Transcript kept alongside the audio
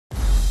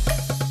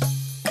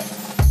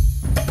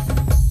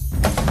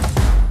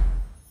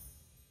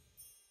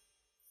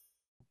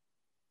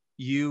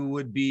you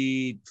would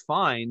be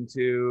fine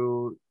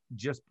to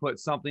just put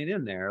something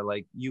in there.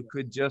 Like you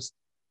could just,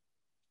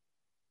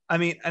 I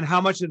mean, and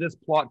how much of this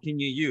plot can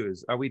you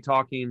use? Are we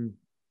talking?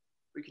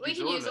 We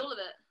can use all of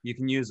it. You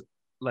can use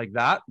like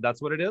that.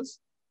 That's what it is.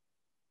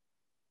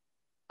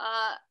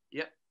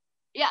 Yep.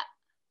 Yeah.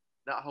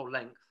 That whole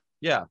length.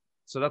 Yeah.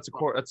 So that's a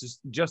quarter. That's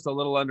just a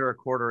little under a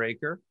quarter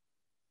acre.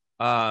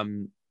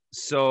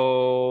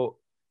 So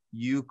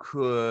you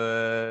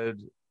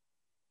could,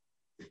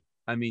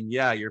 I mean,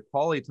 yeah, your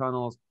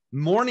polytunnels.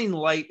 Morning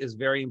light is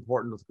very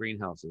important with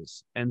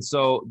greenhouses. And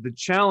so the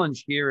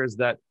challenge here is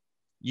that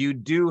you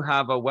do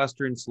have a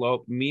western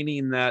slope,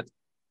 meaning that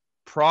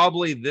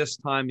probably this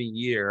time of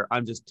year,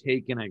 I'm just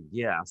taking a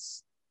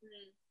guess,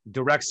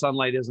 direct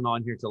sunlight isn't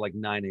on here till like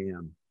 9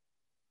 a.m.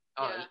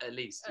 Oh, yeah. At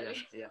least,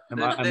 yeah.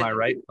 Am I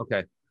right?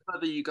 Okay. The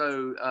further you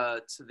go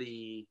to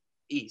the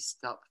east,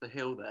 up the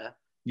hill there,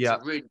 yeah,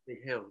 it's a really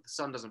big hill. The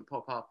sun doesn't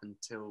pop up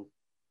until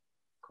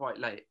quite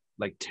late.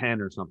 Like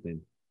 10 or something.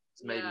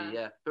 Maybe,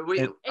 yeah. But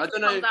I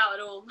don't know. Out at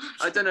all.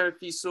 I don't know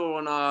if you saw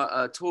on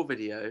our tour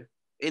video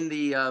in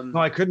the. No,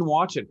 I couldn't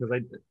watch it because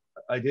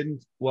I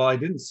didn't. Well, I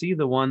didn't see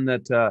the one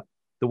that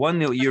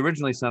you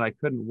originally sent. I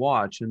couldn't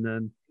watch, and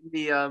then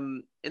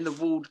in the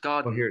walled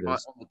garden, here it right,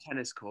 is. on the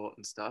tennis court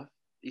and stuff.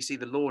 You see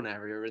the lawn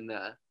area in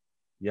there.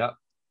 Yeah.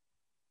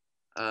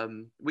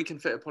 We can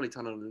fit a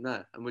polytunnel in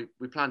there, and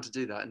we plan to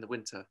do that in the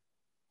winter.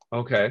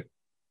 Okay.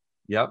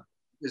 Yep.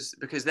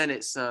 Because then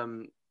it's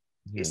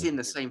in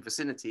the same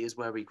vicinity as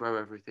where we grow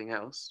everything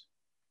else,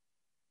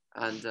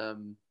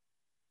 and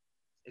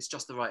it's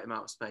just the right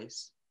amount of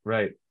space.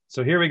 Right.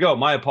 So here we go.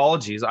 My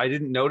apologies. I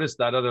didn't notice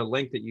that other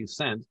link that you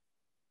sent.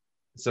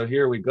 So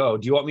here we go.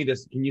 Do you want me to?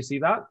 Can you see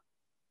that?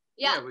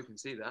 Yeah, we can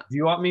see that. Do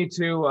you want me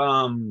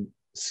to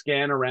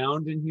scan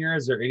around in here?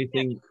 Is there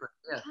anything?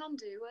 Yeah. You can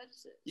do. Where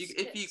does it?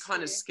 If you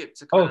kind of skip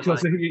to.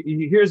 So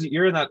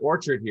you're in that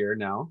orchard here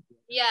now.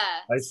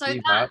 Yeah. So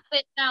that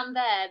bit down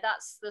there,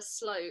 that's the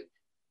slope.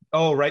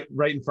 Oh, right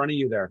in front of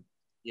you there.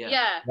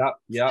 Yeah.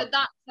 Yeah. So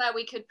that's where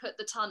we could put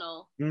the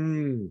tunnel.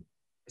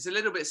 It's a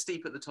little bit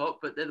steep at the top,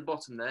 but at the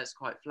bottom there, it's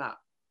quite flat.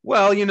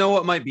 Well, you know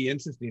what might be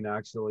interesting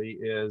actually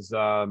is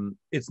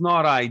it's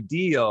not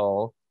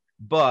ideal,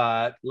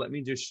 but let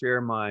me just share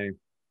my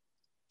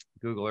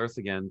Google Earth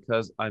again,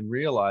 because I'm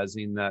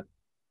realizing that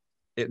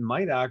it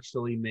might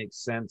actually make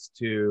sense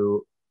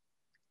to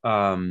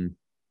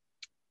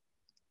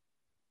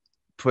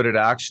put it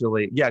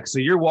actually, so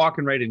you're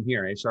walking right in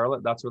here, eh,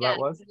 Charlotte? That's where that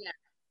was?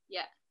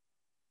 Yeah.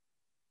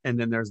 And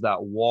then there's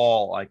that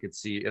wall I could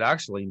see. It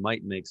actually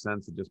might make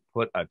sense to just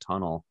put a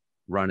tunnel,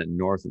 run it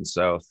north and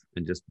south,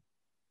 and just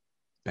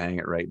bang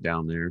it right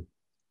down there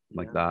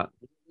like that.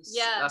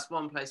 Yeah. That's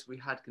one place we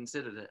had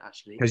considered it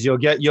actually. Because you'll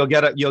get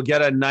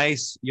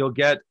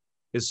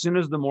as soon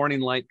as the morning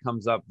light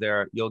comes up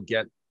there, you'll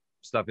get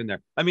stuff in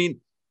there. I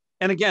mean,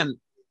 and again,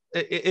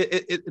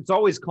 it's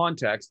always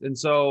context. And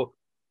so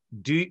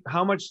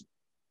how much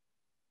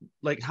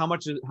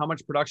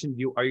production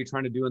are you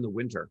trying to do in the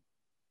winter?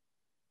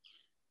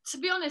 To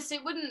be honest,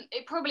 it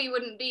probably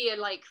wouldn't be a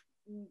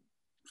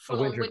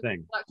winter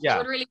thing. It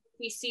would really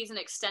be season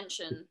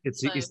extension.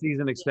 It's a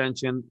season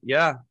extension.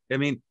 Yeah. I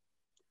mean,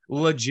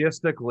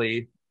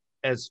 logistically,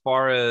 as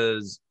far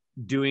as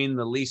doing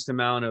the least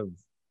amount of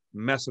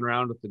messing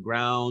around with the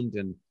ground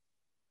and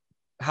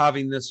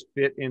having this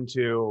fit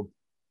into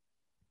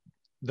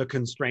the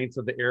constraints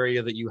of the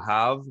area that you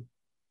have,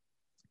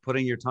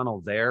 putting your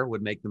tunnel there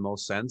would make the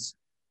most sense.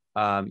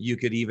 You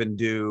could even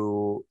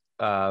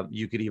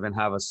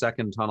have a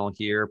second tunnel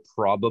here.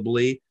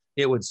 Probably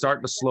it would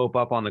start to slope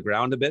up on the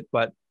ground a bit,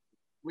 but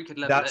we could.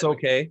 That's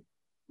okay.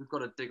 We've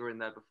got a digger in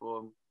there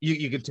before.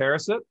 You could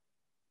terrace it.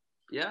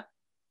 Yeah.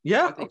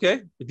 Yeah.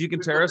 Okay. If you can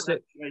terrace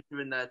it.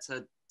 In there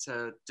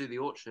to do the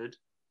orchard,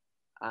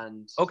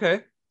 and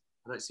okay.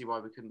 I don't see why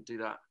we couldn't do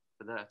that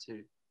for there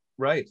too.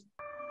 Right.